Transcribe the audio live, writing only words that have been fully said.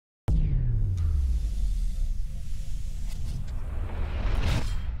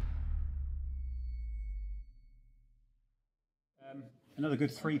Another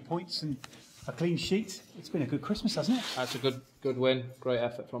good 3 points and a clean sheet. It's been a good Christmas, hasn't it? That's a good win. Great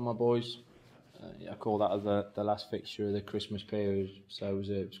effort from my boys. I call that as the last fixture of the Christmas period. So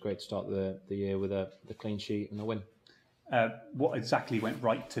it was great to start the year with a clean sheet and a win. What exactly went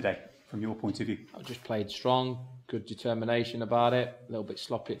right today, from your point of view? I just played strong, good determination about it. A little bit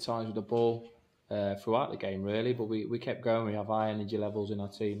sloppy at times with the ball throughout the game, really. But we kept going. We have high energy levels in our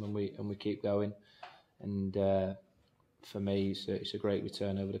team, and we keep going. And for me, it's a great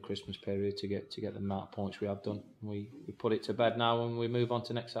return over the Christmas period to get the amount of points we have done. We put it to bed now, and we move on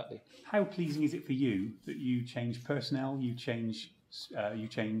to next Saturday. How pleasing is it for you that you change personnel, you change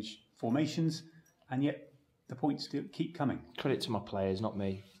formations, and yet the points still keep coming? Credit to my players, not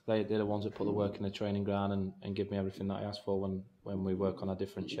me. They're the ones that put the work in the training ground and give me everything that I ask for when we work on our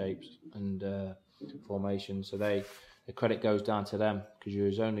different shapes and formations. So the credit goes down to them,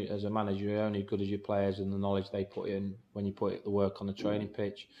 because as a manager, you're only as good as your players and the knowledge they put in when you put the work on the training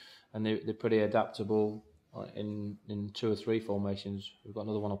pitch. And they're pretty adaptable in 2 or 3 formations. We've got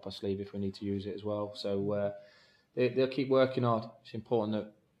another one up our sleeve if we need to use it as well. So they'll keep working hard. It's important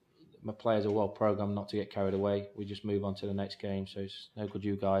that my players are well programmed not to get carried away. We just move on to the next game. So it's no good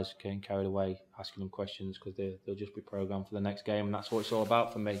you guys getting carried away asking them questions, because they'll just be programmed for the next game. And that's what it's all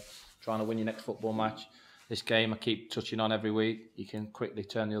about for me, trying to win your next football match. This game I keep touching on every week. You can quickly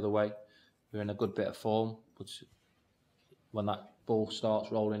turn the other way. We're in a good bit of form, but when that ball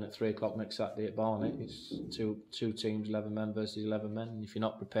starts rolling at 3 o'clock next Saturday at Barnet, it's two teams, 11 men versus 11 men. And if you're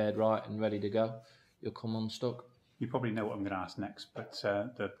not prepared right and ready to go, you'll come unstuck. You probably know what I'm going to ask next, but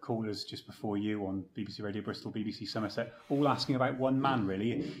the callers just before you on BBC Radio Bristol, BBC Somerset, all asking about one man,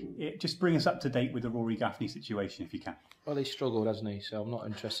 really. Just bring us up to date with the Rory Gaffney situation, if you can. Well, he's struggled, hasn't he? So I'm not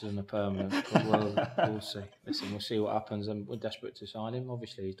interested in a permanent, but we'll see. Listen, we'll see what happens, and we're desperate to sign him.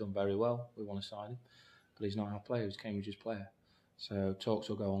 Obviously, he's done very well. We want to sign him, but he's not our player. He's Cambridge's player. So talks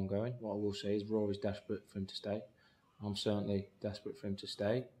will go ongoing. What I will say is Rory's desperate for him to stay. I'm certainly desperate for him to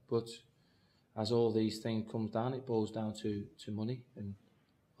stay, but as all these things come down, it boils down to money, and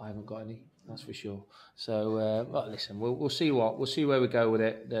I haven't got any, that's for sure. So, well, listen, we'll see where we go with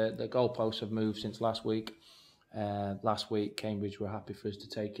it. The goalposts have moved since last week. Last week, Cambridge were happy for us to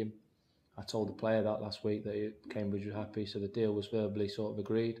take him. I told the player that last week that Cambridge were happy, so the deal was verbally sort of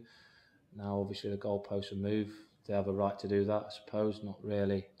agreed. Now, obviously, the goalposts have moved. They have a right to do that, I suppose. Not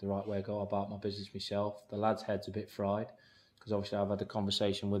really the right way to go about my business myself. The lad's head's a bit fried, because obviously I've had a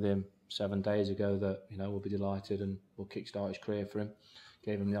conversation with him 7 days ago that we'll be delighted and we'll kickstart his career for him.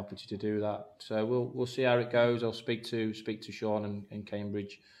 Gave him the opportunity to do that. So we'll see how it goes. I'll speak to Sean and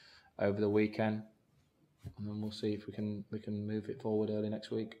Cambridge over the weekend, and then we'll see if we can move it forward early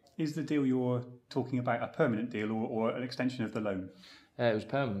next week. Is the deal you're talking about a permanent deal or an extension of the loan? It was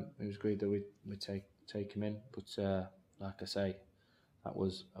permanent. It was agreed that we'd take him in, but like I say, that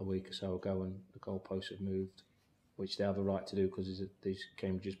was a week or so ago, and the goalposts have moved, which they have a right to do because he's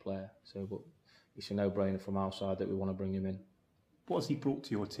Cambridge's player. So, but it's a no-brainer from our side that we want to bring him in. What has he brought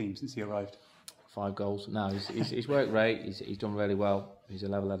to your team since he arrived? 5 goals. No, he's worked great. He's done really well. He's a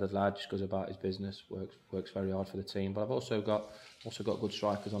level-headed lad, just goes about his business. Works very hard for the team. But I've also got good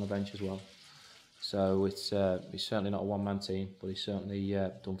strikers on the bench as well. So it's certainly not a one-man team, but he's certainly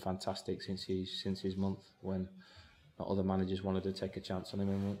done fantastic since his month, when other managers wanted to take a chance on him,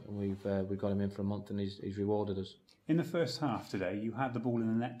 and we've got him in for a month, and he's rewarded us. In the first half today, you had the ball in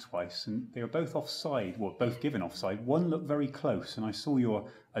the net twice, and they were both offside. Well, both given offside. One looked very close, and I saw your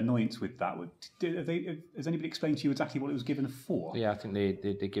annoyance with that. Has anybody explained to you exactly what it was given for? Yeah, I think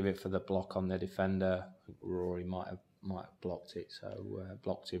they give it for the block on their defender. I think Rory might have blocked it, so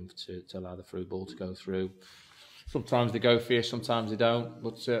blocked him to allow the through ball to go through. Sometimes they go for you, sometimes they don't.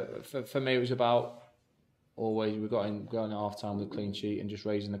 But for me, it was about always we got in going at half time with a clean sheet and just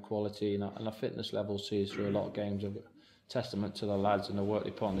raising the quality, and our fitness levels see us through a lot of games. A testament to the lads and the work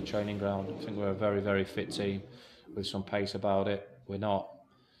they put on the training ground. I think we're a very, very fit team with some pace about it. We're not,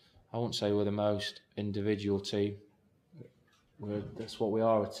 I wouldn't say we're the most individual team. That's what we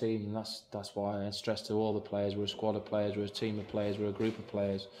are, a team, and that's why I stress to all the players, we're a squad of players, we're a team of players, we're a group of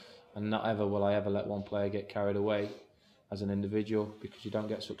players, and not ever will I ever let one player get carried away as an individual, because you don't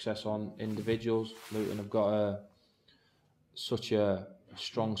get success on individuals. Luton have got such a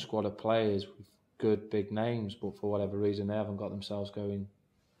strong squad of players with good big names, but for whatever reason they haven't got themselves going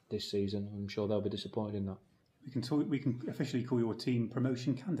this season. I'm sure they'll be disappointed in that. We can officially call your team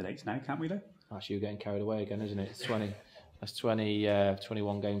promotion candidates now, can't we though? That's you getting carried away again, isn't it? It's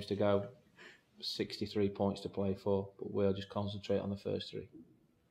 21 games to go, 63 points to play for, but we'll just concentrate on the first 3.